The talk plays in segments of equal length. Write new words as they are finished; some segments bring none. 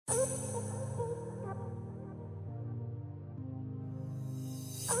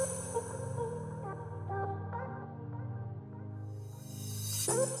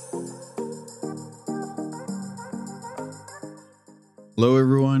Hello,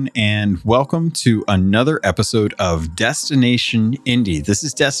 everyone, and welcome to another episode of Destination Indie. This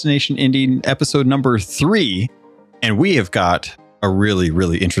is Destination Indie episode number 3, and we have got a really,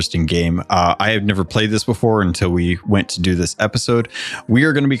 really interesting game. I have never played this before until we went to do this episode. We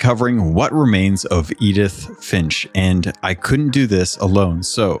are going to be covering What Remains of Edith Finch, and I couldn't do this alone.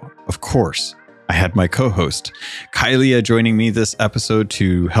 So, of course, I had my co-host, Kylia, joining me this episode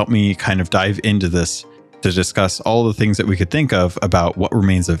to help me kind of dive into this, to discuss all the things that we could think of about What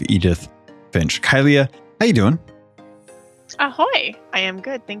Remains of Edith Finch. Kylia, how you doing? Ahoy! I am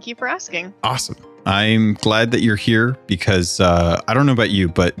good. Thank you for asking. Awesome. I'm glad that you're here because I don't know about you,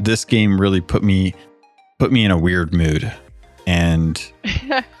 but this game really put me in a weird mood, and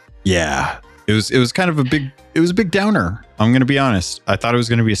yeah, it was kind of a big downer. I'm gonna be honest. I thought it was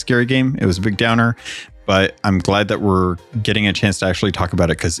gonna be a scary game. It was a big downer, but I'm glad that we're getting a chance to actually talk about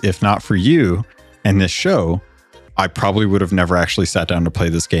it, because if not for you and this show, I probably would have never actually sat down to play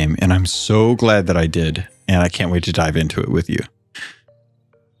this game. And I'm so glad that I did. And I can't wait to dive into it with you.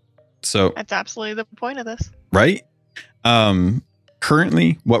 So that's absolutely the point of this. Right?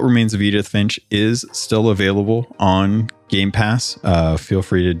 Currently, What Remains of Edith Finch is still available on Game Pass. Feel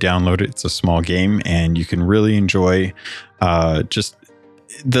free to download it. It's a small game, and you can really enjoy just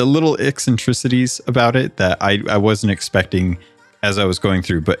the little eccentricities about it that I wasn't expecting as I was going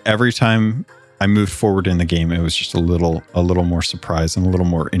through. But every time I moved forward in the game, it was just a little more surprise and a little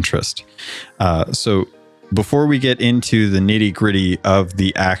more interest. So before we get into the nitty gritty of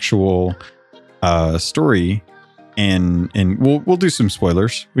the actual story, and we'll do some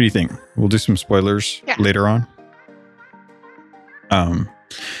spoilers. What do you think? We'll do some spoilers later on.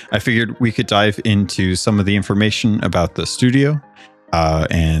 I figured we could dive into some of the information about the studio,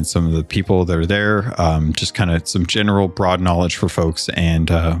 and some of the people that are there, just kind of some general broad knowledge for folks, and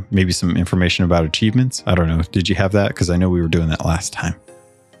maybe some information about achievements. I don't know. Did you have that? Because I know we were doing that last time.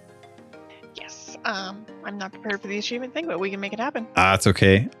 Yes. I'm not prepared for the achievement thing, but we can make it happen. That's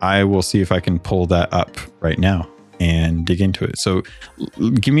okay. I will see if I can pull that up right now and dig into it. So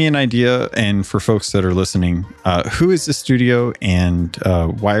give me an idea, and for folks that are listening, who is the studio, and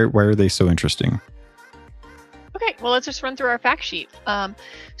why are they so interesting? Okay, well, let's just run through our fact sheet.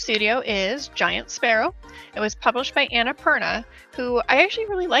 Studio is Giant Sparrow. It was published by Annapurna, who I actually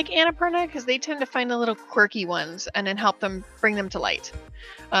really like Annapurna because they tend to find the little quirky ones and then help them bring them to light.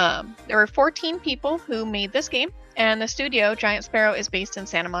 There were 14 people who made this game, and the studio, Giant Sparrow, is based in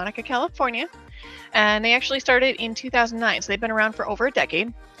Santa Monica, California. And they actually started in 2009, so they've been around for over a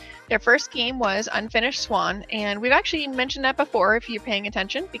decade. Their first game was Unfinished Swan, and we've actually mentioned that before if you're paying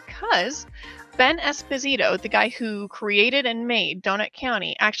attention, because Ben Esposito, the guy who created and made Donut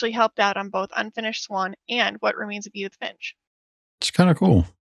County, actually helped out on both Unfinished Swan and What Remains of Edith Finch. It's kind of cool.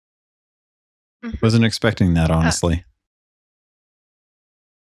 Mm-hmm. Wasn't expecting that, honestly.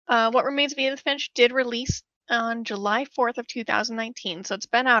 What Remains of Edith Finch did release on July 4th of 2019, so it's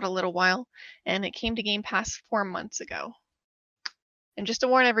been out a little while, and it came to Game Pass 4 months ago. And just to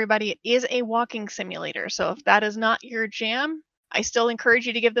warn everybody, it is a walking simulator, so if that is not your jam, I still encourage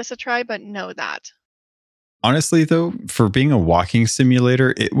you to give this a try, but know that. Honestly, though, for being a walking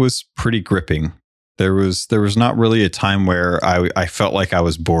simulator, it was pretty gripping. There was not really a time where I felt like I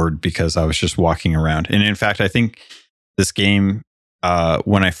was bored because I was just walking around. And in fact, I think this game,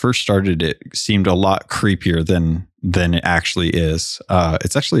 when I first started it, seemed a lot creepier than it actually is.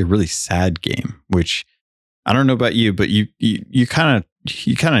 It's actually a really sad game, which I don't know about you, but you kind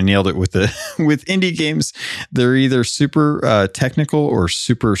of nailed it with with indie games. They're either super technical or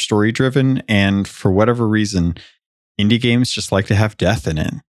super story driven, and for whatever reason, indie games just like to have death in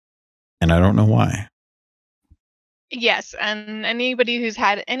it, and I don't know why. Yes, and anybody who's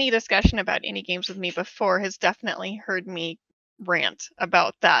had any discussion about indie games with me before has definitely heard me rant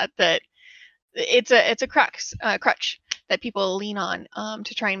about that it's a crutch that people lean on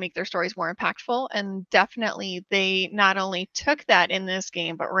to try and make their stories more impactful, and definitely they not only took that in this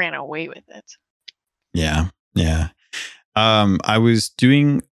game but ran away with it. Yeah. I was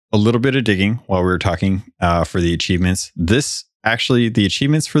doing a little bit of digging while we were talking for the achievements. The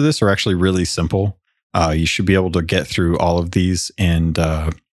achievements for this are actually really simple. You should be able to get through all of these and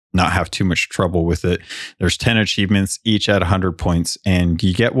not have too much trouble with it. There's 10 achievements, each at 100 points, and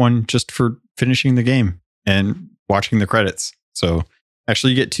you get one just for finishing the game and watching the credits. So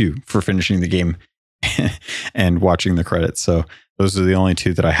actually you get 2 for finishing the game and watching the credits. So those are the only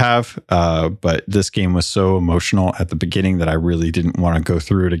 2 that I have. But this game was so emotional at the beginning that I really didn't want to go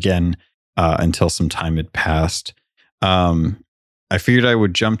through it again until some time had passed. I figured I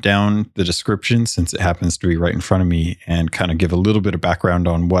would jump down the description since it happens to be right in front of me and kind of give a little bit of background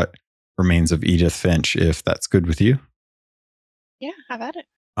on What Remains of Edith Finch, if that's good with you. Yeah, have at it.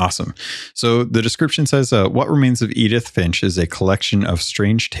 Awesome. So the description says, What Remains of Edith Finch is a collection of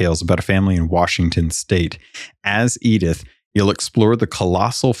strange tales about a family in Washington state. As Edith, you'll explore the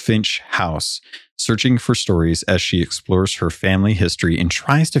colossal Finch house, searching for stories as she explores her family history and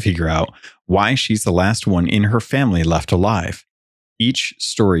tries to figure out why she's the last one in her family left alive. Each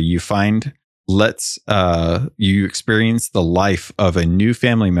story you find lets you experience the life of a new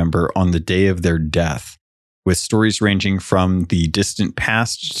family member on the day of their death. With stories ranging from the distant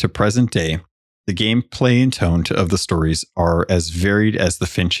past to present day, the gameplay and tone of the stories are as varied as the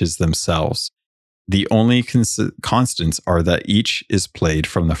Finches themselves. The only constants are that each is played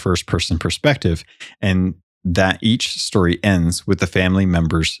from the first-person perspective and that each story ends with the family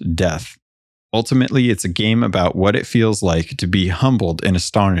member's death. Ultimately, it's a game about what it feels like to be humbled and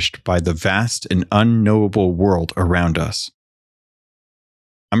astonished by the vast and unknowable world around us.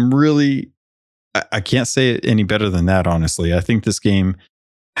 I can't say it any better than that, honestly. I think this game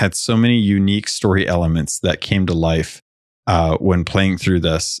had so many unique story elements that came to life when playing through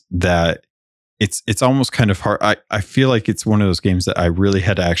this that it's almost kind of hard. I feel like it's one of those games that I really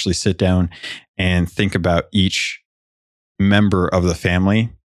had to actually sit down and think about each member of the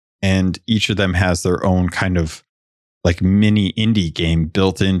family, and each of them has their own kind of like mini indie game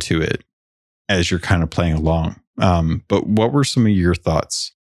built into it as you're kind of playing along. But what were some of your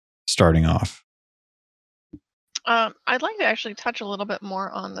thoughts starting off? I'd like to actually touch a little bit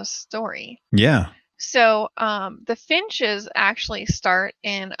more on the story. Yeah. So the Finches actually start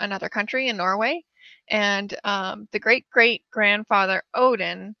in another country in Norway, and the great-great-grandfather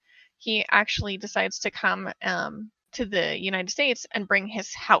Odin, he actually decides to come to the United States and bring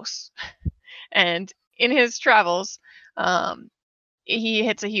his house. And in his travels, he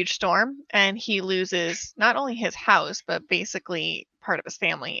hits a huge storm and he loses not only his house, but basically part of his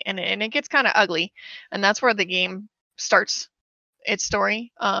family. And it gets kind of ugly. And that's where the game starts its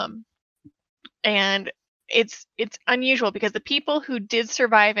story. And it's unusual because the people who did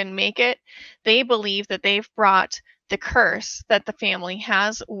survive and make it, they believe that they've brought the curse that the family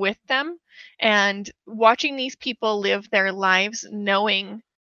has with them. And watching these people live their lives knowing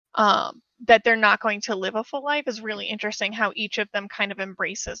that they're not going to live a full life is really interesting, how each of them kind of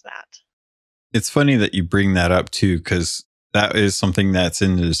embraces that. It's funny that you bring that up too, because that is something that's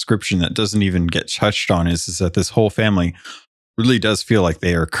in the description that doesn't even get touched on, is that this whole family really does feel like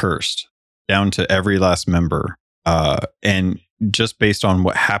they are cursed down to every last member. And just based on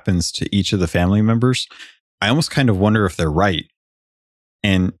what happens to each of the family members, I almost kind of wonder if they're right.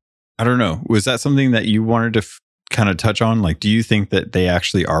 And I don't know, was that something that you wanted to kind of touch on? Like, do you think that they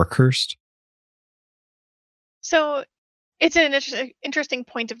actually are cursed? So it's an interesting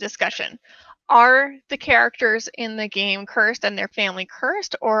point of discussion. Are the characters in the game cursed and their family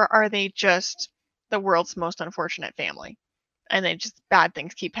cursed, or are they just the world's most unfortunate family? And they just bad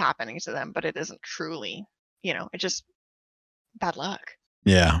things keep happening to them, but it isn't truly, it's just bad luck.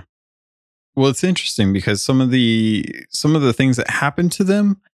 Yeah. Well, it's interesting because some of the things that happen to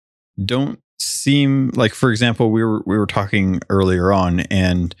them don't seem like, for example, we were talking earlier on,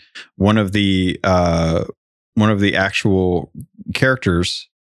 and one of the actual characters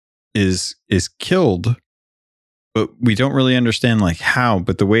is killed, but we don't really understand like how.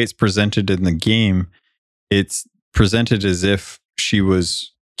 But the way it's presented in the game, it's presented as if she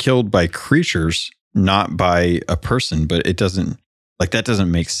was killed by creatures, not by a person. But it doesn't, like, that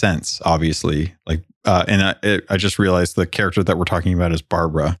doesn't make sense, obviously. Like, and I just realized the character that we're talking about is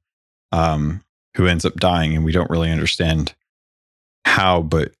Barbara, who ends up dying, and we don't really understand how,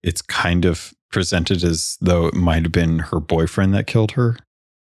 but it's kind of presented as though it might have been her boyfriend that killed her.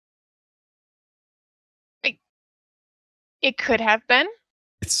 It could have been.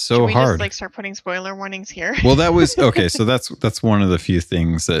 It's so hard. Just like start putting spoiler warnings here? Well, that was okay. So that's one of the few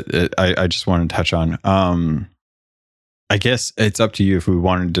things that I just wanted to touch on. I guess it's up to you if we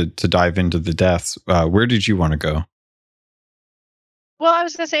wanted to dive into the deaths. Where did you want to go? Well, I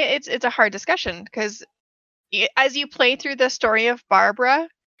was going to say it's a hard discussion because as you play through the story of Barbara,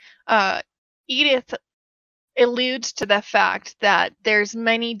 Edith alludes to the fact that there's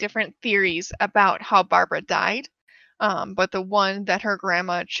many different theories about how Barbara died. But the one that her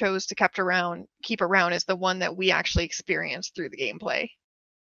grandma chose to keep around is the one that we actually experienced through the gameplay.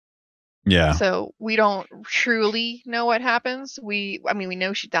 Yeah. So we don't truly know what happens. We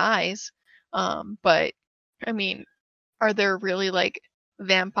know she dies. But I mean, are there really like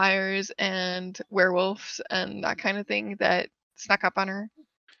vampires and werewolves and that kind of thing that snuck up on her?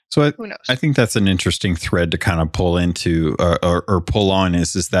 So who knows? I think that's an interesting thread to kind of pull into or pull on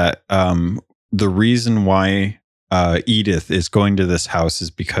is that the reason why Edith is going to this house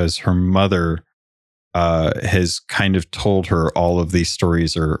is because her mother has kind of told her all of these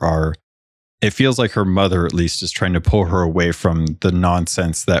stories are it feels like her mother at least is trying to pull her away from the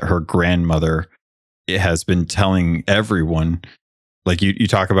nonsense that her grandmother has been telling everyone. Like you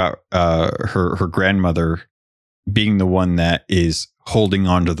talk about her grandmother being the one that is holding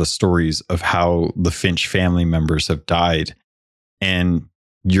on to the stories of how the Finch family members have died. And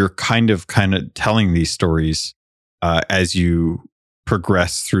you're kind of telling these stories as you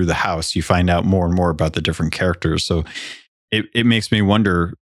progress through the house. You find out more and more about the different characters. So it makes me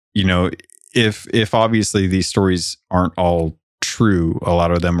wonder, if obviously these stories aren't all true, a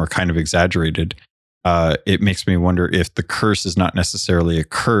lot of them are kind of exaggerated. It makes me wonder if the curse is not necessarily a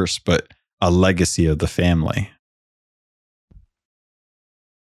curse, but a legacy of the family.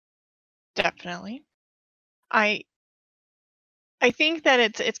 Definitely. I think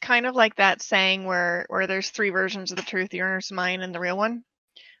that it's kind of like that saying where there's three versions of the truth: the earner's mind and the real one.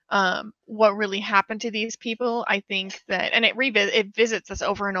 What really happened to these people? I think that, and it visits this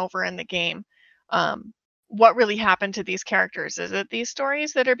over and over in the game. What really happened to these characters? Is it these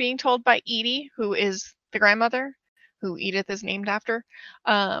stories that are being told by Edie, who is the grandmother, who Edith is named after,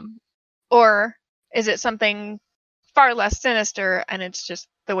 or is it something far less sinister, and it's just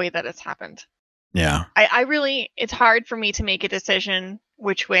the way that it's happened? Yeah. I really, it's hard for me to make a decision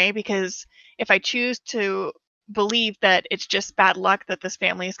which way, because if I choose to believe that it's just bad luck that this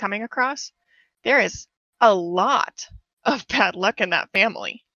family is coming across, there is a lot of bad luck in that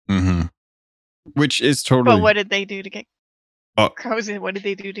family. Mm-hmm. Which is totally. But what did they do to get? What did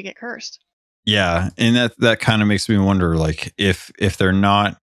they do to get cursed? Yeah, and that kind of makes me wonder, like if they're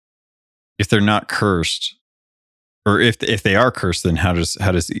not cursed, or if they are cursed, then how does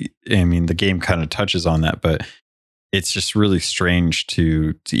I mean, the game kind of touches on that, but it's just really strange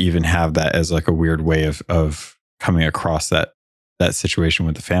to even have that as like a weird way of coming across that situation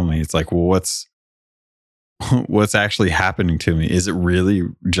with the family. It's like, well, what's actually happening to me? Is it really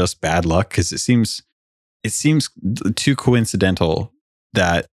just bad luck? Because it seems too coincidental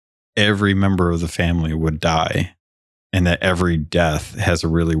that every member of the family would die, and that every death has a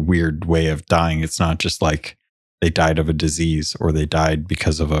really weird way of dying. It's not just like they died of a disease or they died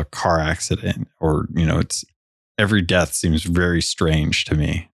because of a car accident, or, it's every death seems very strange to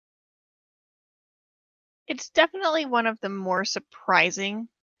me. It's definitely one of the more surprising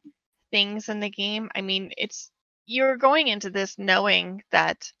things in the game. I mean, you're going into this knowing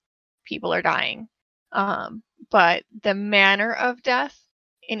that people are dying, but the manner of death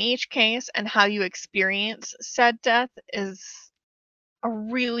in each case and how you experience said death is a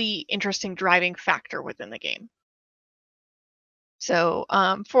really interesting driving factor within the game. So,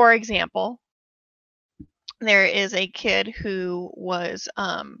 for example, there is a kid who was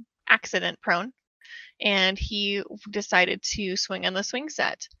accident prone, and he decided to swing on the swing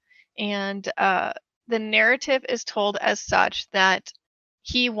set. And the narrative is told as such that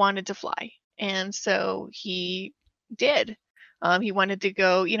he wanted to fly. And so he did. He wanted to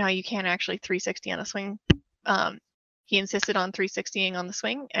go, you can't actually 360 on a swing. He insisted on 360ing on the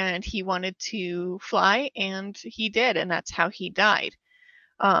swing, and he wanted to fly, and he did. And that's how he died.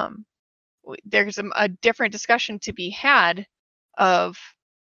 There's a different discussion to be had of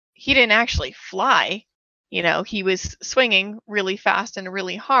he didn't actually fly. He was swinging really fast and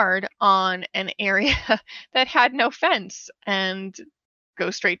really hard on an area that had no fence and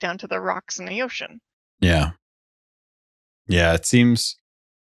go straight down to the rocks in the ocean. Yeah. Yeah, it seems.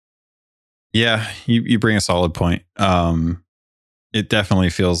 Yeah, you bring a solid point. It definitely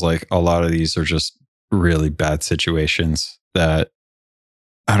feels like a lot of these are just really bad situations that,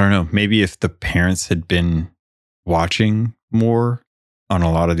 I don't know, maybe if the parents had been watching more on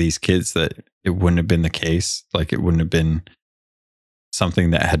a lot of these kids, that it wouldn't have been the case. Like, it wouldn't have been something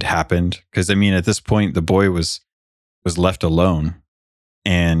that had happened. Because I mean, at this point, the boy was left alone,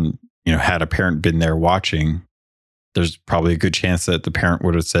 and had a parent been there watching, there's probably a good chance that the parent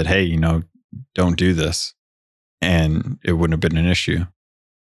would have said, hey, don't do this, and it wouldn't have been an issue.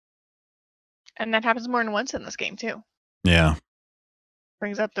 And that happens more than once in this game too. Yeah.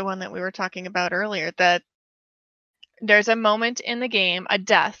 Brings up the one that we were talking about earlier, that there's a moment in the game, a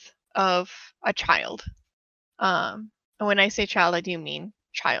death of a child. And when I say child, I do mean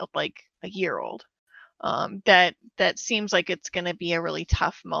child, like a year old. That seems like it's going to be a really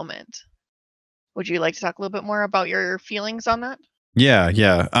tough moment. Would you like to talk a little bit more about your feelings on that? Yeah.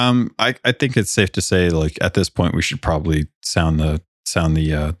 I think it's safe to say, like, at this point, we should probably sound the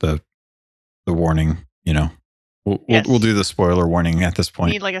warning. We'll do the spoiler warning at this point.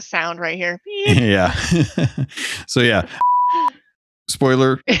 We need like a sound right here. Yeah. So yeah.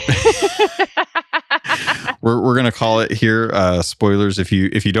 Spoiler. we're gonna call it here. Spoilers. If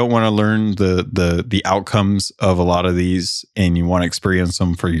you don't want to learn the outcomes of a lot of these and you want to experience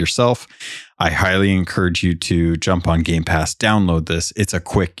them for yourself, I highly encourage you to jump on Game Pass, download this. It's a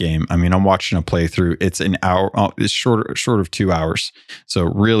quick game. I mean, I'm watching a playthrough. It's an hour. It's short of 2 hours, so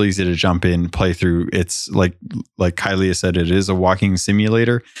real easy to jump in, play through. It's like Kylie has said, it is a walking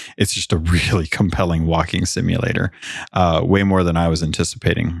simulator. It's just a really compelling walking simulator, way more than I was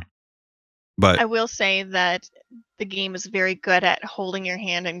anticipating. But I will say that the game is very good at holding your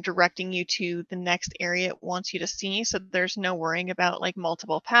hand and directing you to the next area it wants you to see. So there's no worrying about like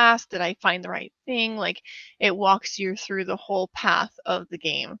multiple paths. Did I find the right thing? Like it walks you through the whole path of the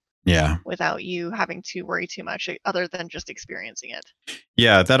game yeah, without you having to worry too much other than just experiencing it.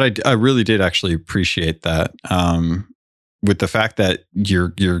 yeah, that I really did actually appreciate that. With the fact that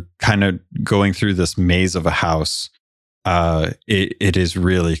you're kind of going through this maze of a house, it is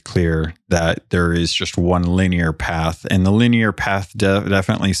really clear that there is just one linear path, and the linear path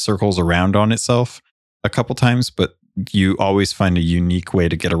definitely circles around on itself a couple times, but you always find a unique way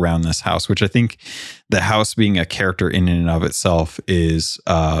to get around this house, which I think the house being a character in and of itself is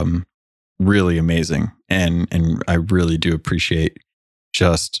really amazing. And I really do appreciate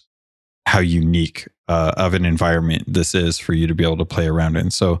just how unique of an environment this is for you to be able to play around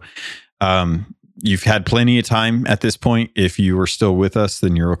in. So you've had plenty of time at this point. If you are still with us,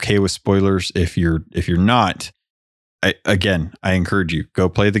 then you're okay with spoilers. If you're not, I encourage you, go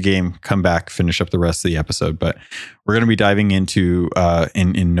play the game, come back, finish up the rest of the episode. But we're going to be diving into,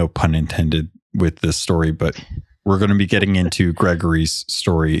 in no pun intended with this story, but we're going to be getting into Gregory's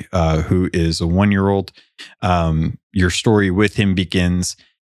story, who is a 1-year-old. Your story with him begins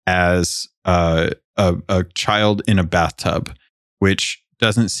as a child in a bathtub, which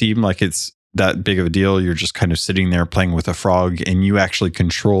doesn't seem like it's that big of a deal. You're just kind of sitting there playing with a frog, and you actually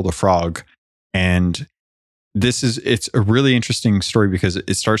control the frog. And it's a really interesting story because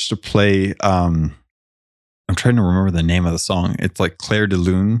it starts to play. I'm trying to remember the name of the song. It's like Claire de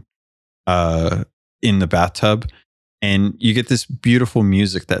Lune in the bathtub. And you get this beautiful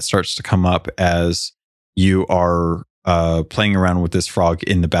music that starts to come up as you are playing around with this frog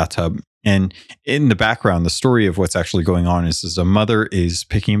in the bathtub. And in the background, the story of what's actually going on is a mother is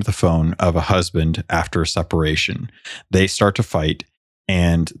picking up the phone of a husband after a separation. They start to fight,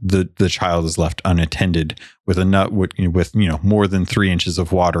 and the child is left unattended with more than 3 inches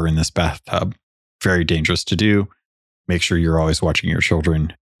of water in this bathtub. Very dangerous to do. Make sure you're always watching your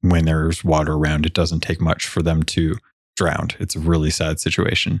children when there's water around. It doesn't take much for them to drown. It's a really sad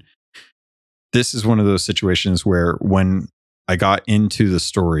situation. This is one of those situations where when I got into the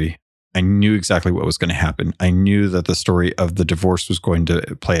story, I knew exactly what was going to happen. I knew that the story of the divorce was going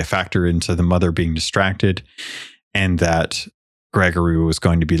to play a factor into the mother being distracted, and that Gregory was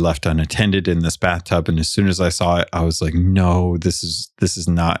going to be left unattended in this bathtub. And as soon as I saw it, I was like, no, this is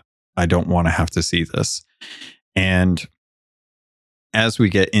not, I don't want to have to see this. And as we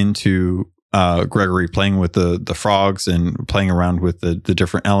get into Gregory playing with the frogs and playing around with the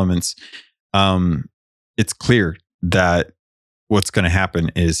different elements, it's clear that what's going to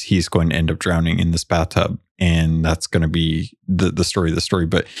happen is he's going to end up drowning in this bathtub, and that's going to be the story of the story.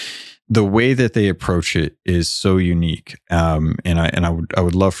 But the way that they approach it is so unique, and I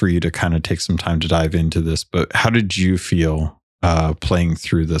would love for you to kind of take some time to dive into this. But how did you feel playing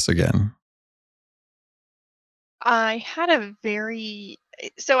through this again? I had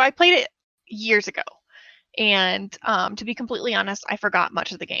so I played it years ago. And to be completely honest, I forgot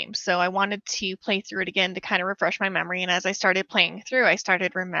much of the game. So I wanted to play through it again to kind of refresh my memory. And as I started playing through, I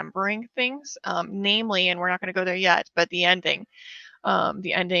started remembering things, namely, and we're not going to go there yet, but the ending.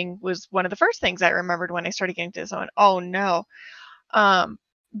 The ending was one of the first things I remembered when I started getting to this. I went, oh no.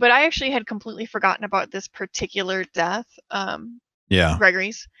 But I actually had completely forgotten about this particular death,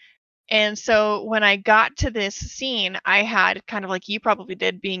 Gregory's. And so when I got to this scene, I had kind of like you probably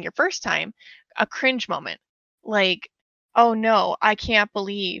did being your first time, a cringe moment. Like, oh no, I can't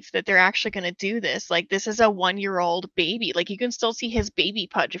believe that they're actually going to do this. Like, this is a 1-year-old baby. Like, you can still see his baby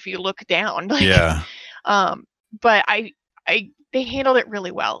pudge if you look down. Like, Yeah. But they handled it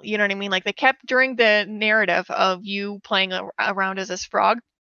really well. You know what I mean? Like, they kept during the narrative of you playing around as this frog.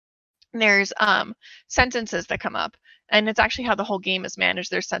 There's sentences that come up, and it's actually how the whole game is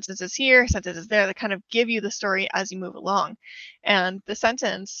managed. There's sentences here, sentences there that kind of give you the story as you move along. And the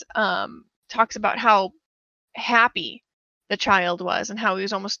sentence talks about how happy the child was, and how he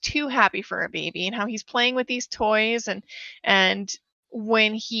was almost too happy for a baby, and how he's playing with these toys, and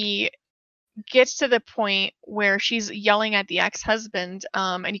when he gets to the point where she's yelling at the ex-husband,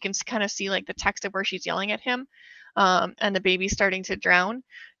 and you can kind of see like the text of where she's yelling at him, and the baby's starting to drown.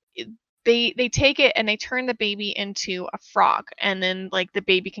 they take it and they turn the baby into a frog, and then like the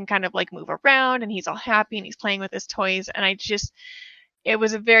baby can kind of like move around and he's all happy and he's playing with his toys, and it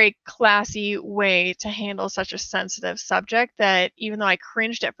was a very classy way to handle such a sensitive subject that even though I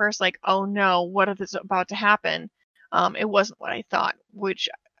cringed at first, like, oh no, what is about to happen? It wasn't what I thought, which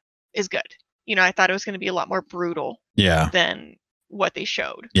is good. I thought it was going to be a lot more brutal than what they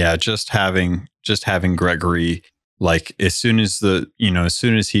showed. Yeah, just having Gregory, like as soon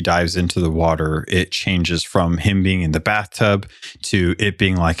as he dives into the water, it changes from him being in the bathtub to it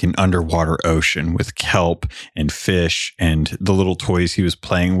being like an underwater ocean with kelp and fish and the little toys he was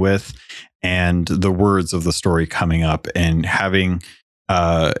playing with, and the words of the story coming up, and having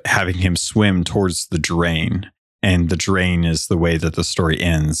him swim towards the drain. And the drain is the way that the story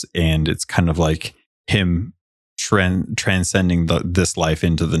ends, and it's kind of like him transcending this life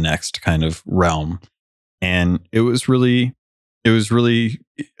into the next kind of realm. And it was really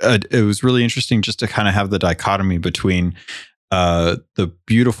interesting just to kind of have the dichotomy between the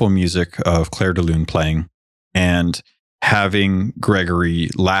beautiful music of Clair de Lune playing and having Gregory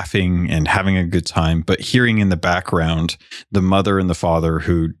laughing and having a good time, but hearing in the background the mother and the father,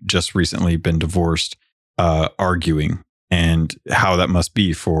 who just recently been divorced, arguing, and how that must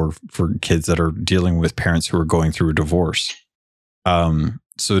be for kids that are dealing with parents who are going through a divorce.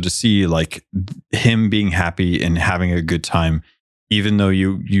 So to see like him being happy and having a good time, even though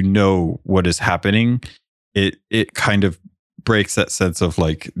you know what is happening, it kind of breaks that sense of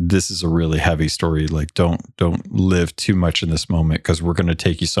like, this is a really heavy story. Like don't live too much in this moment, because we're going to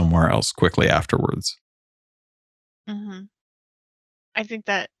take you somewhere else quickly afterwards. Mm-hmm. I think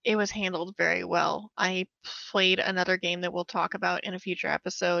that it was handled very well. I played another game that we'll talk about in a future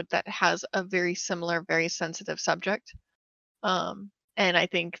episode that has a very similar, very sensitive subject. And I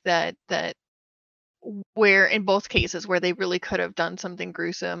think that where in both cases where they really could have done something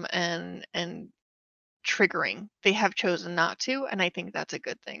gruesome and triggering, they have chosen not to, and I think that's a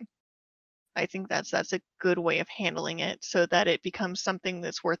good thing. I think that's a good way of handling it, so that it becomes something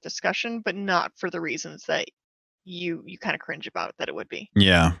that's worth discussion, but not for the reasons that you kind of cringe about that it would be.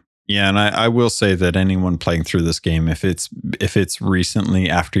 Yeah. And I will say that anyone playing through this game, if it's recently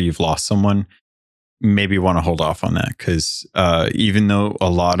after you've lost someone, maybe want to hold off on that, because even though a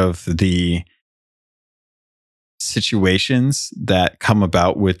lot of the situations that come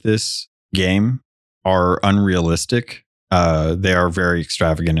about with this game are unrealistic, they are very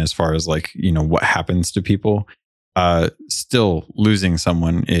extravagant as far as like, what happens to people. Still losing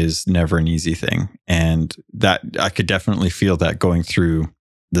someone is never an easy thing. And that I could definitely feel that going through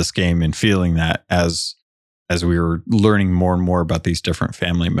this game, and feeling that as we were learning more and more about these different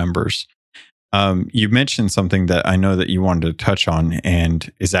family members. You mentioned something that I know that you wanted to touch on,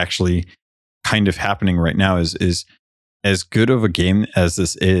 and is actually kind of happening right now, is as good of a game as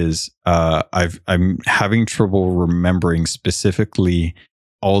this is, I'm having trouble remembering specifically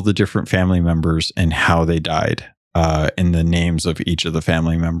all the different family members and how they died, and the names of each of the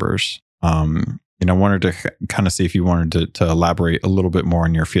family members. And I wanted to kind of see if you wanted to elaborate a little bit more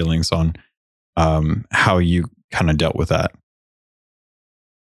on your feelings on how you kind of dealt with that.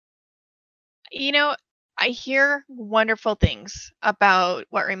 I hear wonderful things about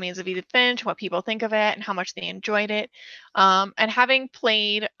What Remains of Edith Finch, what people think of it, and how much they enjoyed it. And having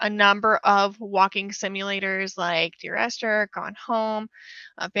played a number of walking simulators like Dear Esther, Gone Home,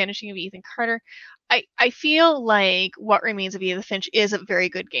 Vanishing of Ethan Carter, I feel like What Remains of Edith Finch is a very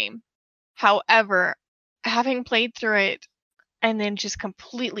good game. However, having played through it and then just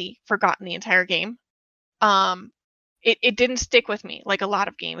completely forgotten the entire game, it didn't stick with me like a lot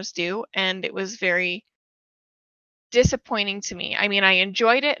of games do, and it was very disappointing to me. I mean, I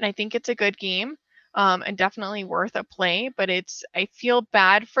enjoyed it and I think it's a good game, and definitely worth a play, but I feel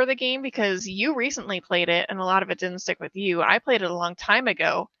bad for the game because you recently played it and a lot of it didn't stick with you. I played it a long time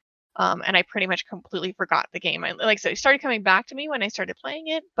ago, and I pretty much completely forgot the game. Like I said, it started coming back to me when I started playing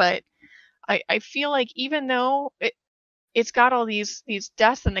it, but I feel like even though it's got all these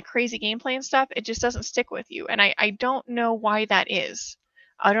deaths and the crazy gameplay and stuff, it just doesn't stick with you. And I don't know why that is.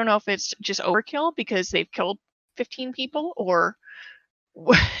 I don't know if it's just overkill because they've killed 15 people, or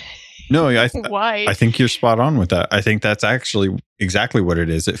no, why? I think you're spot on with that. I think that's actually exactly what it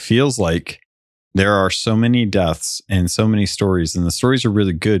is. It feels like there are so many deaths and so many stories, and the stories are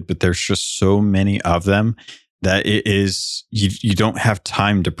really good, but there's just so many of them that it is, you don't have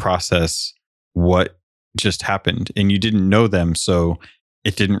time to process what just happened, and you didn't know them, so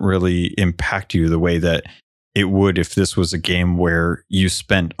it didn't really impact you the way that it would if this was a game where you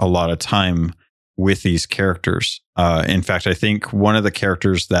spent a lot of time with these characters. In fact, I think one of the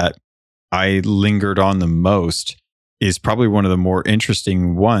characters that I lingered on the most is probably one of the more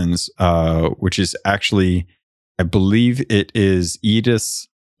interesting ones, which is actually, I believe it is Edith's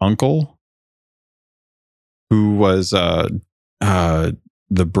uncle, who was the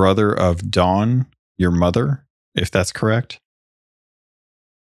brother of Dawn, your mother, if that's correct.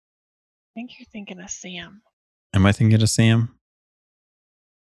 I think you're thinking of Sam. Am I thinking of Sam?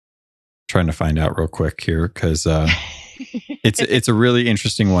 Trying to find out real quick here because it's a really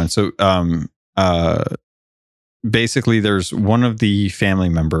interesting one. So basically, there's one of the family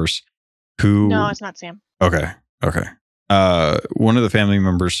members who. No, it's not Sam. Okay. One of the family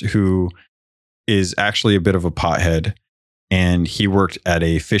members who is actually a bit of a pothead, and he worked at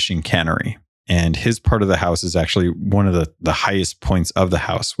a fishing cannery. And his part of the house is actually one of the highest points of the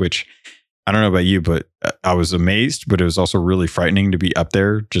house, which I don't know about you, but I was amazed, but it was also really frightening to be up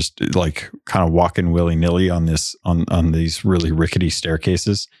there, just like kind of walking willy nilly on these really rickety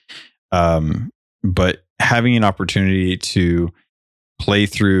staircases. But having an opportunity to play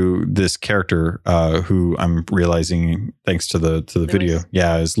through this character, who I'm realizing thanks to the Lewis. video,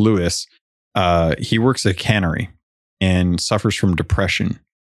 is Lewis. He works at a cannery and suffers from depression.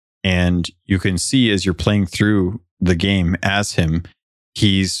 And you can see as you're playing through the game as him,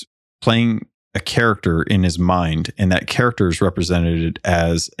 he's playing a character in his mind, and that character is represented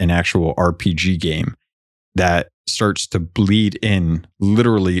as an actual RPG game that starts to bleed in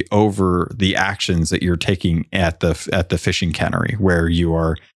literally over the actions that you're taking at the fishing cannery, where you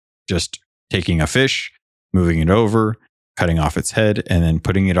are just taking a fish, moving it over, cutting off its head, and then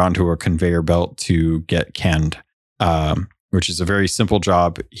putting it onto a conveyor belt to get canned, which is a very simple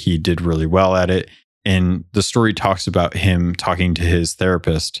job. He did really well at it. And the story talks about him talking to his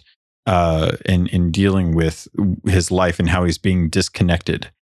therapist and dealing with his life and how he's being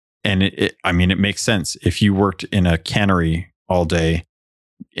disconnected. And it makes sense. If you worked in a cannery all day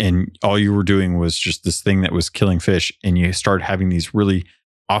and all you were doing was just this thing that was killing fish, and you start having these really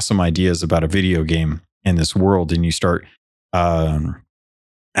awesome ideas about a video game in this world, and you start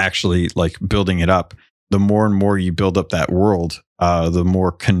actually like building it up, the more and more you build up that world, the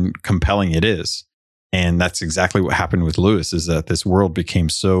more compelling it is. And that's exactly what happened with Lewis, is that this world became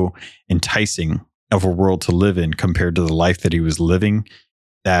so enticing of a world to live in compared to the life that he was living,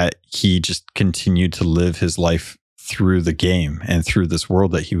 that he just continued to live his life through the game and through this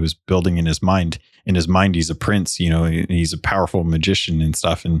world that he was building in his mind. In his mind, he's a prince, he's a powerful magician and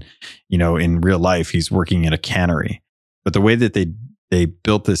stuff. And, in real life, he's working at a cannery. But the way that they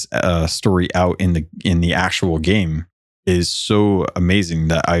built this story out in the actual game is so amazing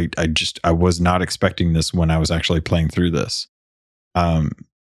that I was not expecting this when I was actually playing through this.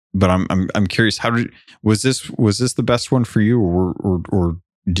 But I'm curious, was this the best one for you, or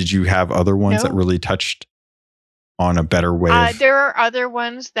did you have other ones that really touched on a better way? There are other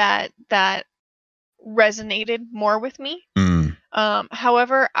ones that resonated more with me.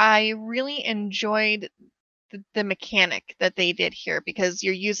 However, I really enjoyed the mechanic that they did here, because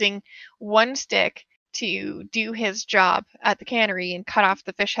you're using one stick to do his job at the cannery and cut off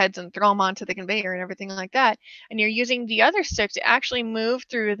the fish heads and throw them onto the conveyor and everything like that. And you're using the other stick to actually move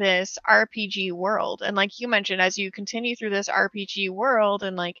through this RPG world. And like you mentioned, as you continue through this RPG world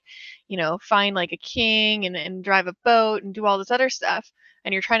and find like a king and drive a boat and do all this other stuff,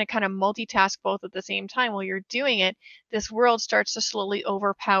 and you're trying to kind of multitask both at the same time while you're doing it, this world starts to slowly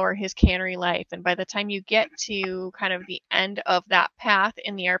overpower his cannery life. And by the time you get to kind of the end of that path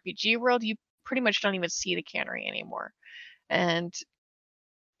in the RPG world, you pretty much don't even see the cannery anymore. And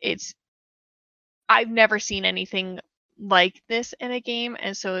I've never seen anything like this in a game,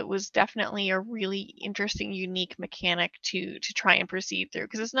 and so it was definitely a really interesting, unique mechanic to try and proceed through,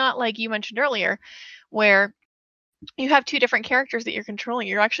 because it's not like you mentioned earlier where you have two different characters that you're controlling.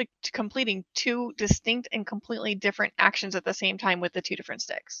 You're actually completing two distinct and completely different actions at the same time with the two different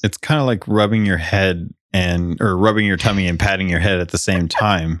sticks. It's kind of like rubbing your head or rubbing your tummy and patting your head at the same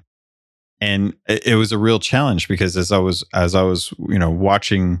time. And it was a real challenge, because as I was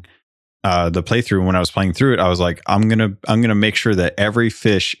watching the playthrough, when I was playing through it, I was like, I'm gonna make sure that every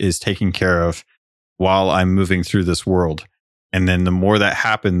fish is taken care of while I'm moving through this world. And then the more that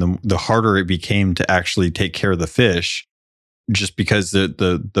happened, the harder it became to actually take care of the fish, just because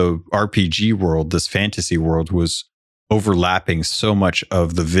the RPG world, this fantasy world, was overlapping so much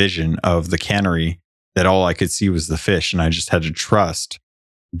of the vision of the cannery that all I could see was the fish, and I just had to trust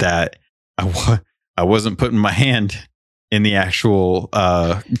that I wasn't putting my hand in the actual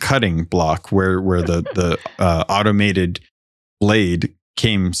cutting block where the automated blade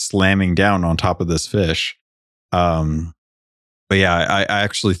came slamming down on top of this fish. But yeah, I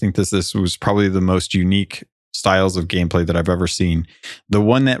actually think this was probably the most unique styles of gameplay that I've ever seen. The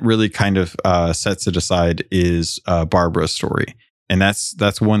one that really kind of sets it aside is Barbara's story. And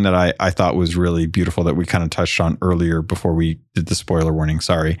that's one that I thought was really beautiful that we kind of touched on earlier before we did the spoiler warning.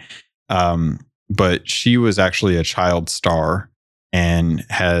 Sorry. But she was actually a child star and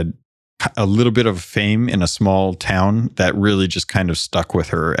had a little bit of fame in a small town that really just kind of stuck with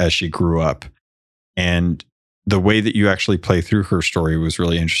her as she grew up. And the way that you actually play through her story was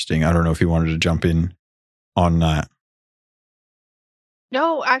really interesting. I don't know if you wanted to jump in on that.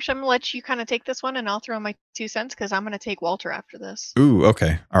 No, actually, I'm gonna let you kind of take this one, and I'll throw my 2 cents because I'm gonna take Walter after this. Ooh,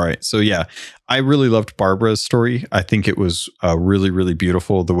 okay. All right. So yeah, I really loved Barbara's story. I think it was really, really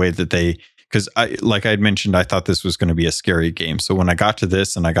beautiful the way that they, because like I had mentioned, I thought this was going to be a scary game. So when I got to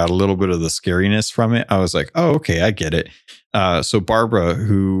this and I got a little bit of the scariness from it, I was like, oh, okay, I get it. So Barbara,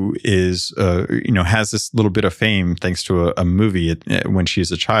 who is, has this little bit of fame thanks to a movie when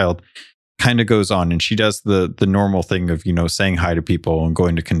she's a child, kind of goes on and she does the normal thing of saying hi to people and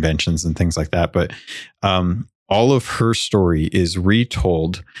going to conventions and things like that, but all of her story is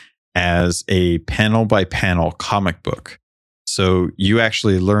retold as a panel by panel comic book. So you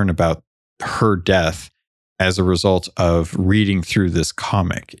actually learn about her death as a result of reading through this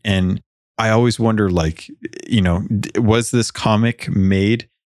comic. And I always wonder, was this comic made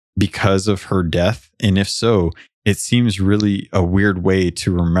because of her death? And if so, it seems really a weird way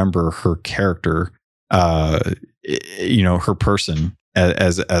to remember her character, her person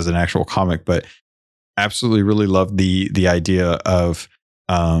as an actual comic. But absolutely, really loved the idea of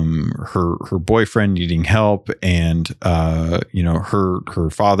her boyfriend needing help, and her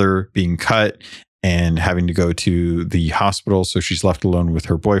father being cut and having to go to the hospital. So she's left alone with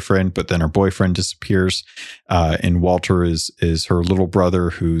her boyfriend, but then her boyfriend disappears. And Walter is her little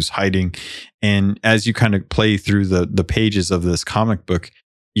brother who's hiding. And as you kind of play through the pages of this comic book,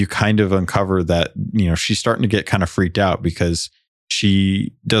 you kind of uncover that, she's starting to get kind of freaked out because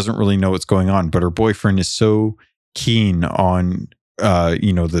she doesn't really know what's going on, but her boyfriend is so keen on,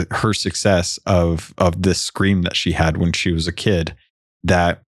 her success of this scream that she had when she was a kid,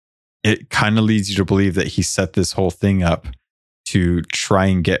 that it kind of leads you to believe that he set this whole thing up to try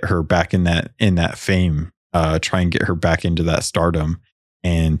and get her back in that fame, try and get her back into that stardom,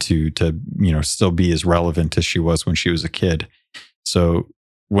 and to still be as relevant as she was when she was a kid. So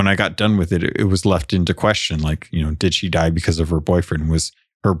when I got done with it, it was left into question, did she die because of her boyfriend? Was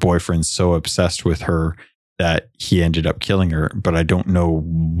her boyfriend so obsessed with her that he ended up killing her? But I don't know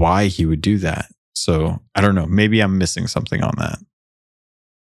why he would do that. So I don't know. Maybe I'm missing something on that.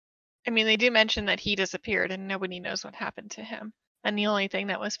 I mean, they do mention that he disappeared and nobody knows what happened to him. And the only thing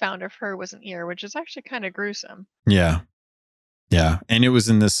that was found of her was an ear, which is actually kind of gruesome. Yeah. Yeah. And it was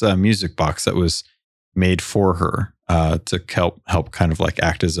in this music box that was made for her to help kind of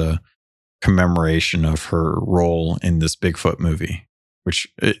act as a commemoration of her role in this Bigfoot movie,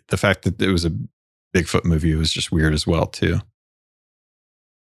 which the fact that it was a Bigfoot movie was just weird as well, too.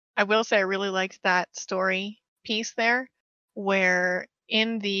 I will say I really liked that story piece there, where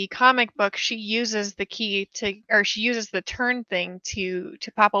in the comic book she uses she uses the turn thing to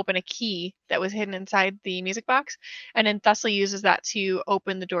pop open a key that was hidden inside the music box, and then thusly uses that to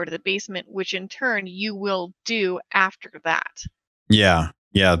open the door to the basement, which in turn you will do after that. Yeah.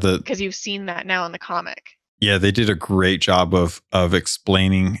 Because you've seen that now in the comic. Yeah, they did a great job of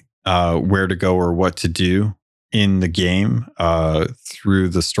explaining where to go or what to do in the game through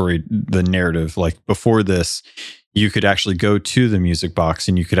the story, the narrative. Like before this, you could actually go to the music box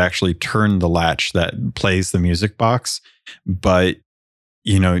and you could actually turn the latch that plays the music box. But,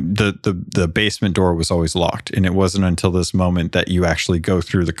 the basement door was always locked. And it wasn't until this moment that you actually go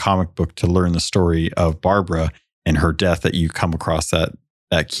through the comic book to learn the story of Barbara and her death that you come across that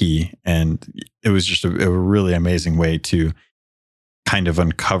key. And it was just a really amazing way to kind of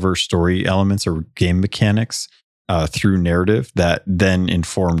uncover story elements or game mechanics through narrative that then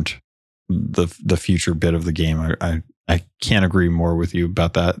informed the future bit of the game. I can't agree more with you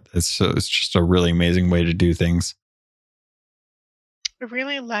about that. It's just a really amazing way to do things. I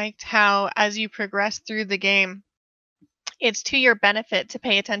really liked how, as you progress through the game, it's to your benefit to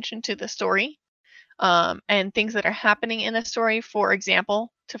pay attention to the story and things that are happening in the story. For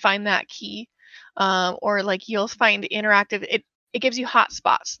example, to find that key, or you'll find interactive. It gives you hot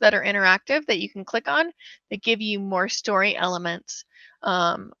spots that are interactive that you can click on that give you more story elements,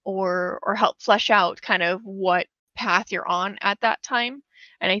 or help flesh out kind of what path you're on at that time.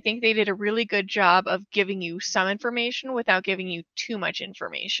 And I think they did a really good job of giving you some information without giving you too much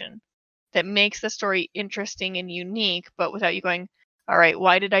information that makes the story interesting and unique, but without you going, all right,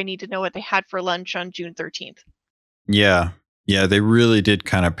 why did I need to know what they had for lunch on June 13th? Yeah. Yeah, they really did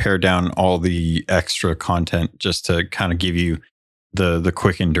kind of pare down all the extra content just to kind of give you the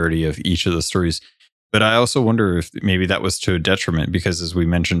quick and dirty of each of the stories. But I also wonder if maybe that was to a detriment because, as we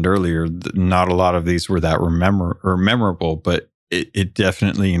mentioned earlier, not a lot of these were that memorable, but it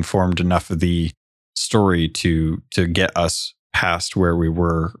definitely informed enough of the story to get us past where we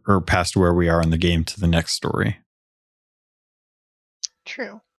were or past where we are in the game to the next story.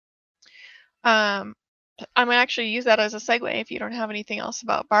 True. I'm gonna actually use that as a segue if you don't have anything else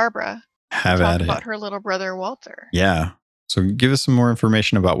about Barbara. Have at Talk it. about her little brother Walter. Yeah. So give us some more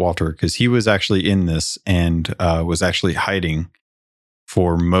information about Walter because he was actually in this and was actually hiding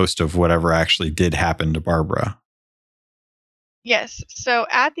for most of whatever actually did happen to Barbara. Yes. So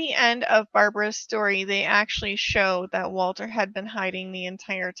at the end of Barbara's story, they actually show that Walter had been hiding the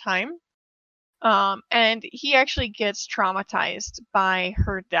entire time. And he actually gets traumatized by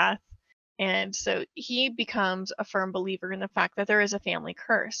her death. And so he becomes a firm believer in the fact that there is a family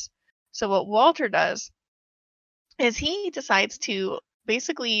curse. So what Walter does is he decides to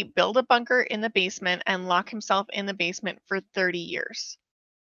basically build a bunker in the basement and lock himself in the basement for 30 years.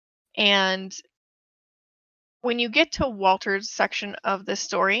 And when you get to Walter's section of the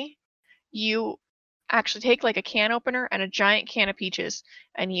story, you actually take like a can opener and a giant can of peaches,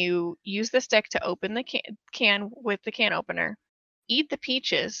 and you use the stick to open the can with the can opener, eat the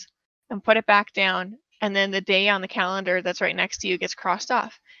peaches, and put it back down. And then the day on the calendar that's right next to you gets crossed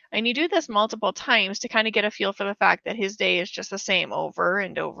off. And you do this multiple times to kind of get a feel for the fact that his day is just the same over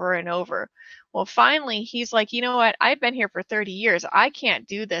and over and over. Well, finally, he's like, you know what? I've been here for 30 years. I can't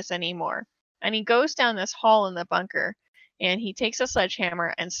do this anymore. And he goes down this hall in the bunker and he takes a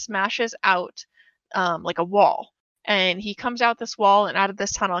sledgehammer and smashes out like a wall. And he comes out this wall and out of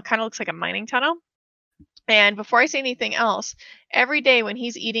this tunnel. It kind of looks like a mining tunnel. And before I say anything else, every day when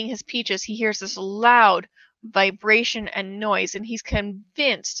he's eating his peaches, he hears this loud vibration and noise, and he's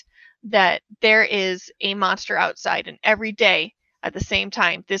convinced that there is a monster outside. And every day at the same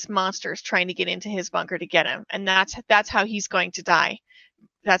time, this monster is trying to get into his bunker to get him. And that's how he's going to die.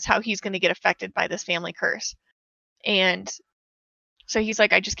 That's how he's going to get affected by this family curse. And so he's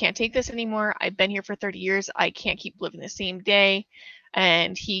like, I just can't take this anymore. I've been here for 30 years. I can't keep living the same day.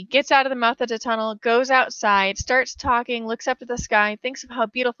 And he gets out of the mouth of the tunnel, goes outside, starts talking, looks up at the sky, thinks of how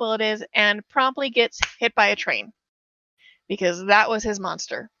beautiful it is, and promptly gets hit by a train. Because that was his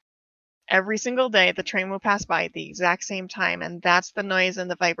monster. Every single day, the train would pass by at the exact same time, and that's the noise and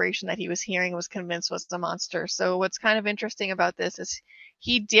the vibration that he was hearing, was convinced was the monster. So what's kind of interesting about this is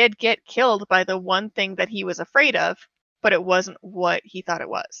he did get killed by the one thing that he was afraid of, but it wasn't what he thought it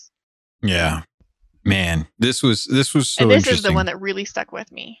was. Yeah. Man, this was so and this interesting. Is the one that really stuck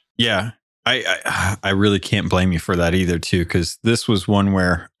with me. Yeah. I really can't blame you for that either too, because this was one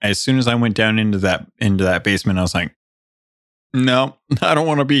where as soon as I went down into that basement, I was like, no, I don't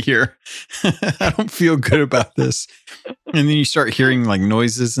want to be here. I don't feel good about this. And then you start hearing like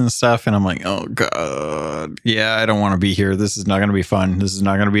noises and stuff, and I'm like, oh God, yeah, I don't want to be here. This is not going to be fun. This is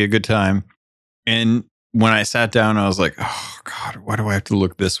not going to be a good time. And when I sat down, I was like, oh God, why do I have to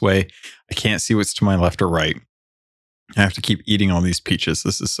look this way? I can't see what's to my left or right. I have to keep eating all these peaches.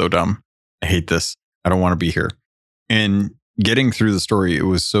 This is so dumb. I hate this. I don't want to be here. And getting through the story, it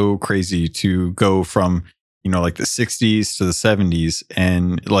was so crazy to go from, like the 60s to the 70s.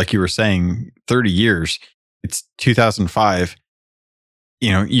 And like you were saying, 30 years, it's 2005.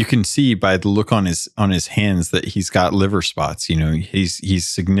 You can see by the look on his hands that he's got liver spots. He's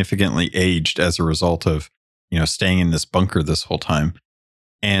significantly aged as a result of, staying in this bunker this whole time.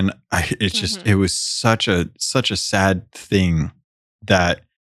 And it was such a sad thing that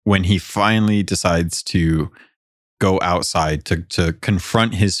when he finally decides to go outside to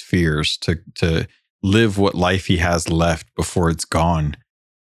confront his fears, to live what life he has left before it's gone.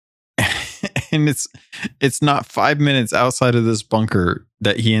 And it's not 5 minutes outside of this bunker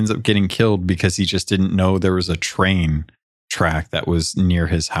that he ends up getting killed because he just didn't know there was a train track that was near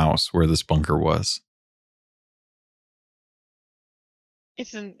his house where this bunker was.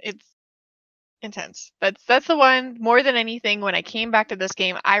 It's intense. That's the one, more than anything, when I came back to this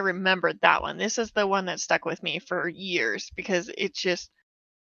game, I remembered that one. This is the one that stuck with me for years because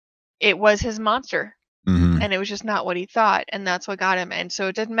it was his monster. Mm-hmm. And it was just not what he thought, and that's what got him. And so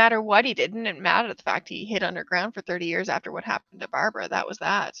it didn't matter what he did. It didn't matter the fact he hid underground for 30 years after what happened to Barbara. That was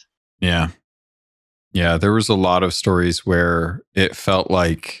that. Yeah. Yeah, there was a lot of stories where it felt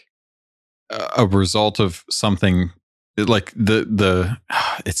like a result of something like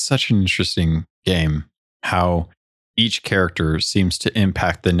it's such an interesting game how each character seems to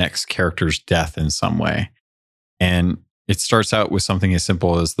impact the next character's death in some way. And it starts out with something as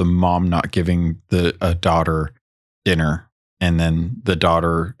simple as the mom not giving a daughter dinner. and then the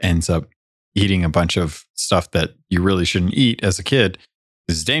daughter ends up eating a bunch of stuff that you really shouldn't eat as a kid.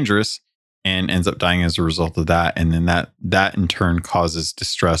 Is dangerous and ends up dying as a result of that. And then that in turn causes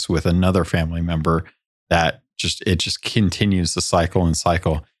distress with another family member that just continues the cycle and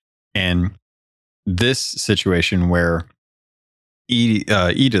cycle. And this situation where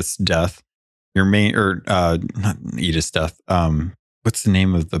Edith's death, your main, or not Edith's death. What's the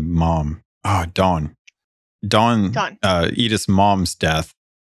name of the mom? Oh, Dawn. Edith's mom's death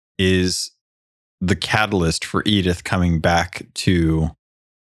is the catalyst for Edith coming back to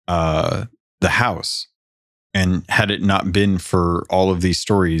the house. And had it not been for all of these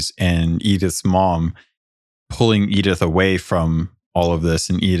stories and Edith's mom pulling Edith away from all of this,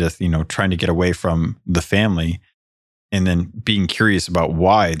 and Edith, trying to get away from the family, and then being curious about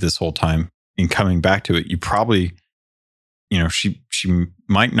why this whole time and coming back to it, you probably, she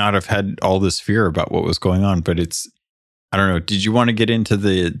might not have had all this fear about what was going on. But it's, I don't know. Did you want to get into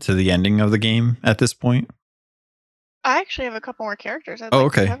the ending of the game at this point? I actually have a couple more characters I'd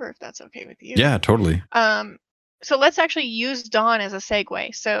like to cover, if that's okay with you. Yeah, totally. So let's actually use Dawn as a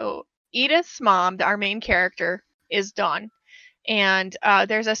segue. So Edith's mom, our main character, is Dawn. And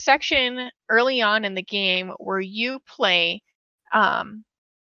there's a section early on in the game where you play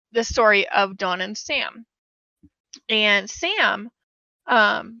the story of Dawn and Sam. And Sam,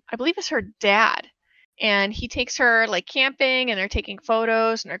 I believe, is her dad. And he takes her like camping, and they're taking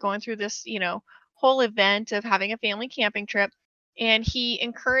photos, and they're going through this, whole event of having a family camping trip. And he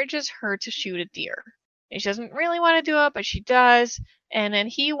encourages her to shoot a deer. And she doesn't really want to do it, but she does. And then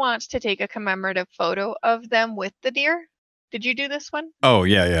he wants to take a commemorative photo of them with the deer. Did you do this one? Oh,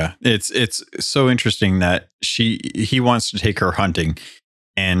 yeah. It's so interesting that he wants to take her hunting,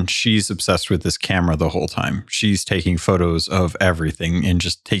 and she's obsessed with this camera the whole time. She's taking photos of everything and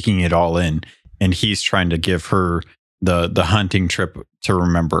just taking it all in. And he's trying to give her the hunting trip to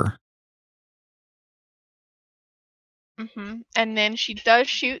remember. Mm-hmm. And then she does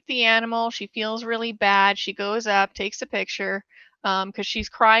shoot the animal. She feels really bad. She goes up, takes a picture, because she's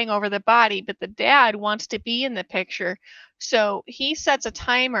crying over the body, but the dad wants to be in the picture. So he sets a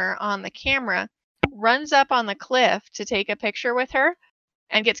timer on the camera, runs up on the cliff to take a picture with her,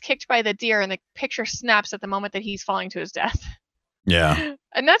 and gets kicked by the deer, and the picture snaps at the moment that he's falling to his death. Yeah.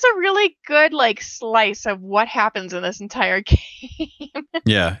 And that's a really good slice of what happens in this entire game.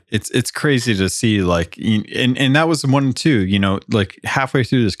 Yeah, it's crazy to see, and that was one too, halfway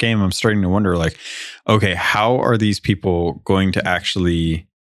through this game, I'm starting to wonder, okay, how are these people going to actually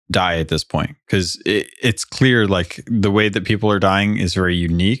die at this point? Because it's clear, the way that people are dying is very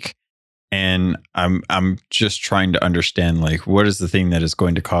unique. And I'm just trying to understand, what is the thing that is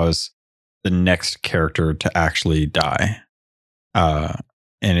going to cause the next character to actually die?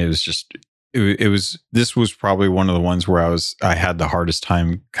 And it was just, this was probably one of the ones where I had the hardest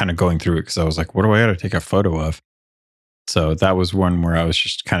time kind of going through it, because I was like, what do I got to take a photo of? So that was one where I was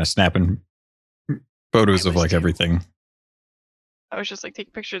just kind of snapping photos of everything. I was just taking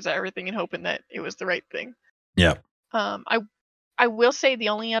pictures of everything and hoping that it was the right thing. Yeah. I will say the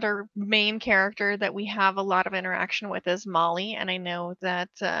only other main character that we have a lot of interaction with is Molly, and I know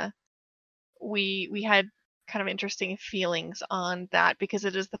that we had kind of interesting feelings on that, because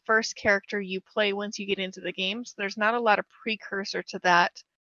it is the first character you play once you get into the game. So there's not a lot of precursor to that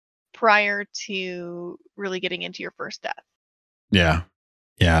prior to really getting into your first death. Yeah.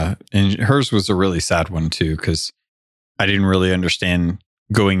 And hers was a really sad one too, because I didn't really understand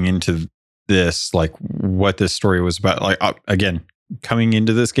going into this, what this story was about. Again, coming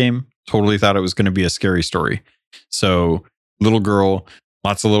into this game, totally thought it was going to be a scary story. So little girl,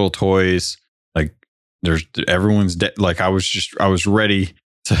 lots of little toys, everyone's dead. I was ready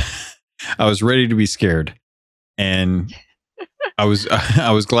to be scared. And I was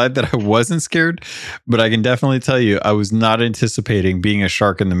glad that I wasn't scared, but I can definitely tell you, I was not anticipating being a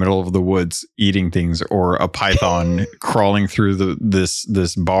shark in the middle of the woods eating things, or a python crawling through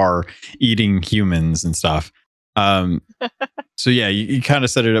this bar eating humans and stuff. So yeah, you kind of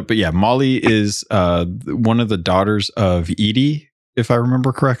set it up. But yeah, Molly is one of the daughters of Edie, if I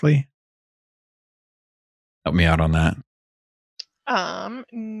remember correctly. Help me out on that.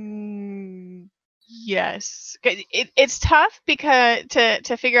 Yes. It's tough because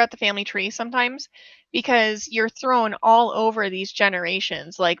to figure out the family tree sometimes, because you're thrown all over these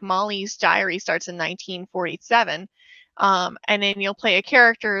generations. Molly's diary starts in 1947, and then you'll play a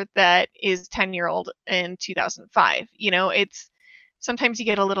character that is 10-year-old in 2005. It's sometimes you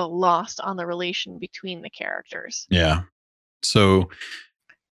get a little lost on the relation between the characters. Yeah. So.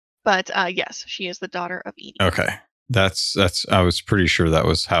 But yes, she is the daughter of Edie. Okay. That's I was pretty sure that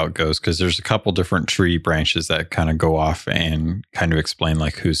was how it goes, because there's a couple different tree branches that kind of go off and kind of explain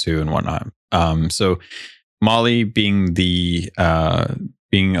like who's who and whatnot. So Molly being a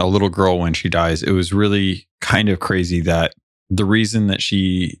little girl when she dies, it was really kind of crazy that the reason that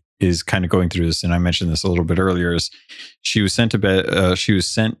she is kind of going through this, and I mentioned this a little bit earlier, is she was sent to bed. She was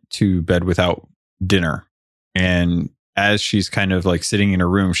sent to bed without dinner, and as she's kind of like sitting in her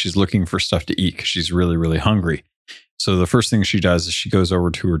room, she's looking for stuff to eat because she's really, really hungry. So the first thing she does is she goes over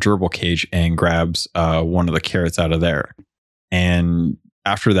to her gerbil cage and grabs one of the carrots out of there. And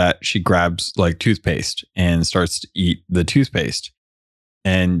after that, she grabs like toothpaste and starts to eat the toothpaste.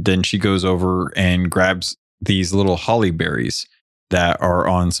 And then she goes over and grabs these little holly berries that are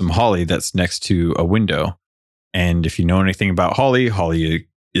on some holly that's next to a window. And if you know anything about holly, holly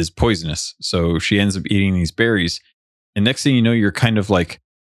is poisonous. So she ends up eating these berries. And next thing you know, you're kind of like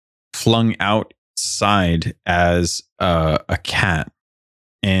flung outside as a cat,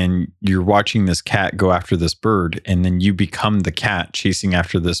 and you're watching this cat go after this bird, and then you become the cat chasing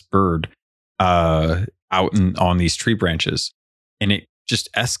after this bird out on these tree branches, and it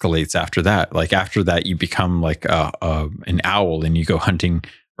just escalates after that. Like after that, you become like an owl, and you go hunting,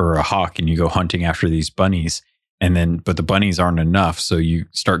 or a hawk, and you go hunting after these bunnies. And then, but the bunnies aren't enough, so you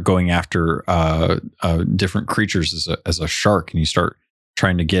start going after different creatures as a shark, and you start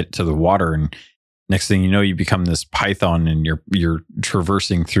trying to get to the water. And next thing you know, you become this python, and you're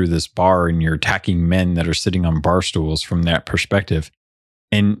traversing through this bar, and you're attacking men that are sitting on bar stools from that perspective.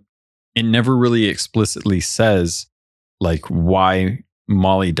 And it never really explicitly says like why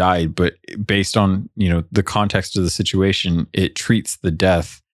Molly died, but based on the context of the situation, it treats the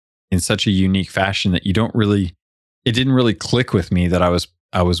death in such a unique fashion that it didn't really click with me that I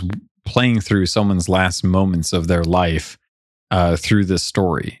was playing through someone's last moments of their life through this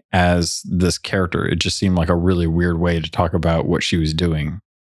story as this character. It just seemed like a really weird way to talk about what she was doing.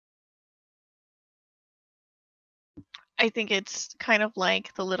 I think it's kind of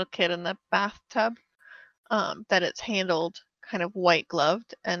like the little kid in the bathtub, that it's handled kind of white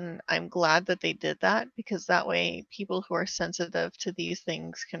gloved. And I'm glad that they did that, because that way people who are sensitive to these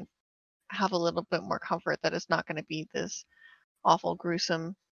things can have a little bit more comfort that it's not going to be this awful,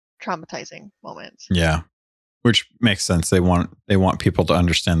 gruesome, traumatizing moment. Yeah. Which makes sense. They want people to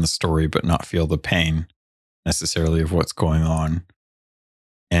understand the story, but not feel the pain necessarily of what's going on.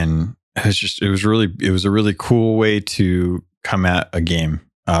 And it was a really cool way to come at a game.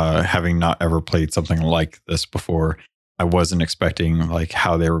 Having not ever played something like this before, I wasn't expecting like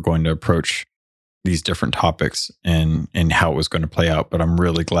how they were going to approach these different topics and how it was going to play out. But I'm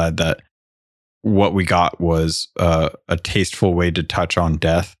really glad that what we got was a tasteful way to touch on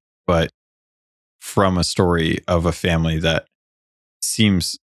death, but from a story of a family that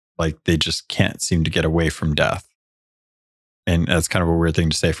seems like they just can't seem to get away from death. And that's kind of a weird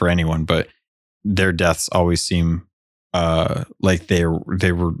thing to say for anyone, but their deaths always seem like they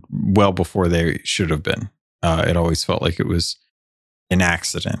were well before they should have been. It always felt like it was an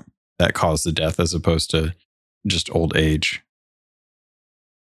accident that caused the death, as opposed to just old age.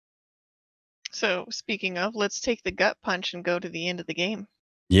 So speaking of, let's take the gut punch and go to the end of the game.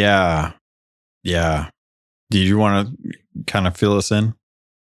 Yeah. Do you want to kind of fill us in?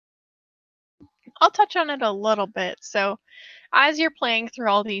 I'll touch on it a little bit. So as you're playing through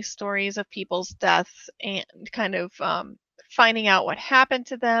all these stories of people's deaths and kind of finding out what happened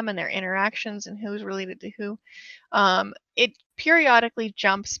to them and their interactions and who's related to who, it periodically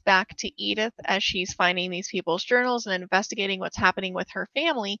jumps back to Edith as she's finding these people's journals and investigating what's happening with her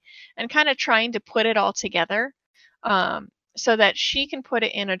family and kind of trying to put it all together, so that she can put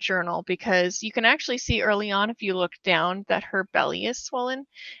it in a journal, because you can actually see early on, if you look down, that her belly is swollen.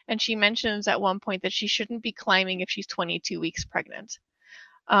 And she mentions at one point that she shouldn't be climbing if she's 22 weeks pregnant.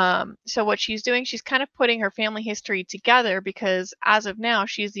 So what she's doing, she's kind of putting her family history together, because as of now,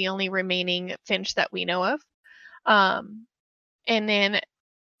 she's the only remaining Finch that we know of. And then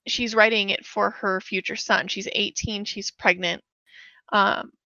she's writing it for her future son. She's 18, she's pregnant.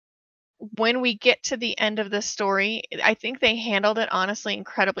 When we get to the end of the story, I think they handled it honestly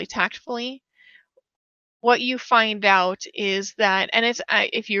incredibly tactfully. What you find out is that, and it's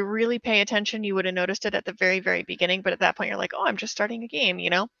if you really pay attention, you would have noticed it at the very, very beginning. But at that point, you're like, oh, I'm just starting a game,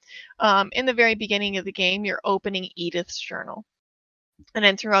 In the very beginning of the game, you're opening Edith's journal. And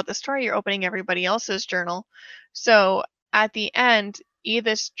then throughout the story, you're opening everybody else's journal. So at the end,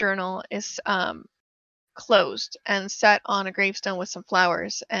 Edith's journal is closed and set on a gravestone with some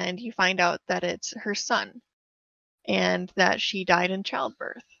flowers, and you find out that it's her son and that she died in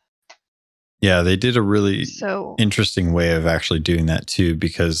childbirth. Yeah, they did a really interesting way of actually doing that too,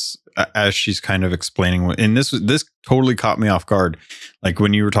 because as she's kind of explaining, and this totally caught me off guard. Like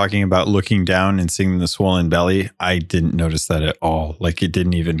when you were talking about looking down and seeing the swollen belly, I didn't notice that at all. Like it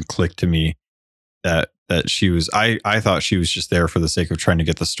didn't even click to me that she was. I thought she was just there for the sake of trying to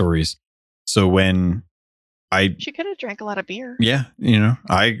get the stories. So when she could have drank a lot of beer. Yeah,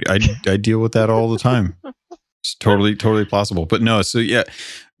 I deal with that all the time. It's totally plausible. But no, so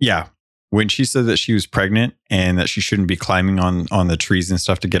yeah. When she said that she was pregnant and that she shouldn't be climbing on the trees and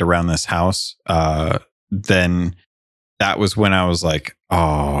stuff to get around this house, then that was when I was like,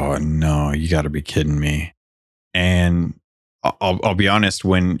 oh no, you got to be kidding me. And I'll be honest,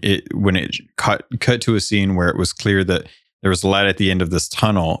 when it cut to a scene where it was clear that there was a light at the end of this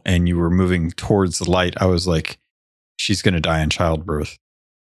tunnel and you were moving towards the light, I was like, she's going to die in childbirth.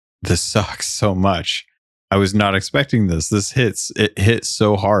 This sucks so much. I was not expecting this. It hit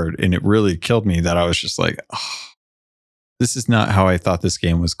so hard and it really killed me that I was just like, oh, this is not how I thought this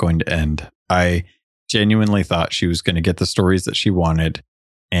game was going to end. I genuinely thought she was going to get the stories that she wanted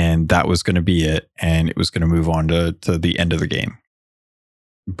and that was going to be it. And it was going to move on to the end of the game.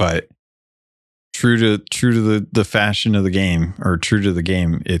 But true to the fashion of the game, or true to the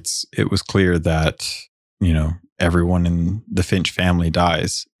game, it was clear that, everyone in the Finch family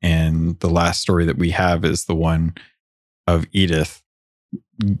dies. And the last story that we have is the one of Edith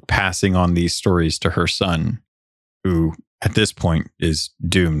passing on these stories to her son, who at this point is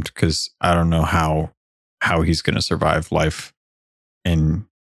doomed because I don't know how he's going to survive life and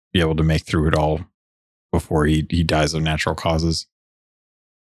be able to make through it all before he dies of natural causes.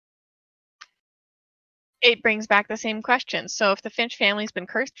 It brings back the same question. So if the Finch family's been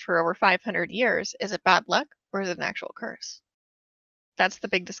cursed for over 500 years, is it bad luck or is it an actual curse? That's the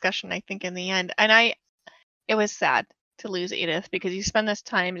big discussion, I think, in the end. And it was sad to lose Edith because you spend this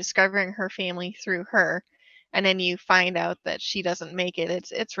time discovering her family through her, and then you find out that she doesn't make it.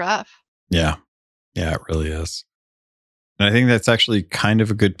 It's rough. Yeah, it really is. And I think that's actually kind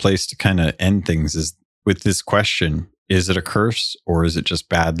of a good place to kind of end things is with this question. Is it a curse or is it just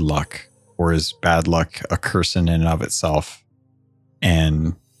bad luck? Or is bad luck a curse in and of itself?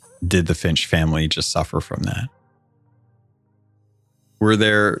 And did the Finch family just suffer from that? Were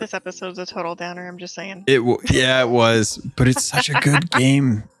there... This episode's a total downer, I'm just saying. It was, but it's such a good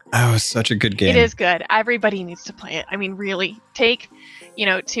game. Oh, it's such a good game. It is good. Everybody needs to play it. I mean, really, take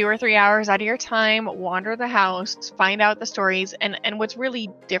 2 or 3 hours out of your time, wander the house, find out the stories. And what's really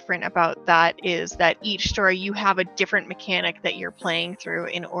different about that is that each story, you have a different mechanic that you're playing through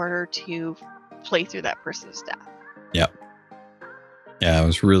in order to play through that person's death. Yep. Yeah, it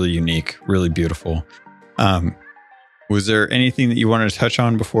was really unique, really beautiful. Was there anything that you wanted to touch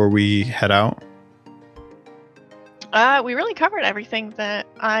on before we head out? We really covered everything that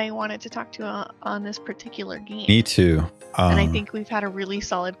I wanted to talk to on this particular game. Me too. And I think we've had a really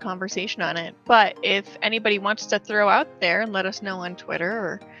solid conversation on it. But if anybody wants to throw out there and let us know on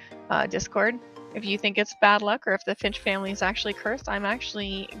Twitter or Discord if you think it's bad luck or if the Finch family is actually cursed, I'm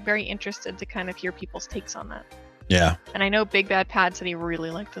actually very interested to kind of hear people's takes on that. Yeah. And I know Big Bad Pad said he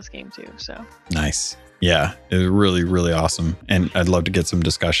really liked this game too. So nice. Yeah, it was really, really awesome. And I'd love to get some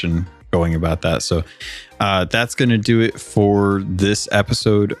discussion going about that. So that's going to do it for this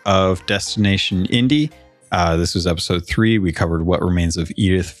episode of Destination Indie. This was episode 3. We covered What Remains of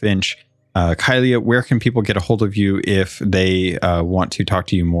Edith Finch. Kylie, where can people get a hold of you if they want to talk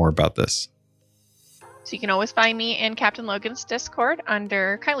to you more about this? So you can always find me in Captain Logan's Discord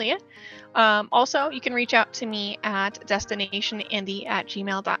under Kylie. Also, you can reach out to me at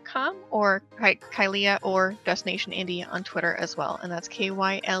destinationindie@gmail.com or Kylie or Destination Indie on Twitter as well. And that's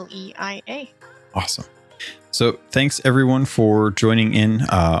KYLEIA. Awesome. So thanks everyone for joining in.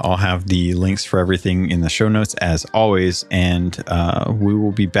 I'll have the links for everything in the show notes as always. And we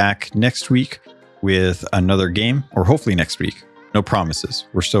will be back next week with another game, or hopefully next week. No promises.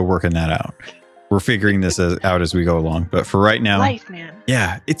 We're still working that out. We're figuring this out as we go along. But for right now, life, man.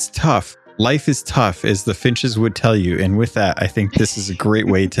 Yeah, it's tough. Life is tough, as the Finches would tell you. And with that, I think this is a great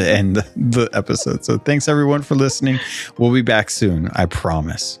way to end the episode. So thanks everyone for listening. We'll be back soon. I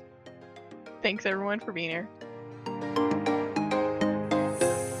promise. Thanks everyone for being here.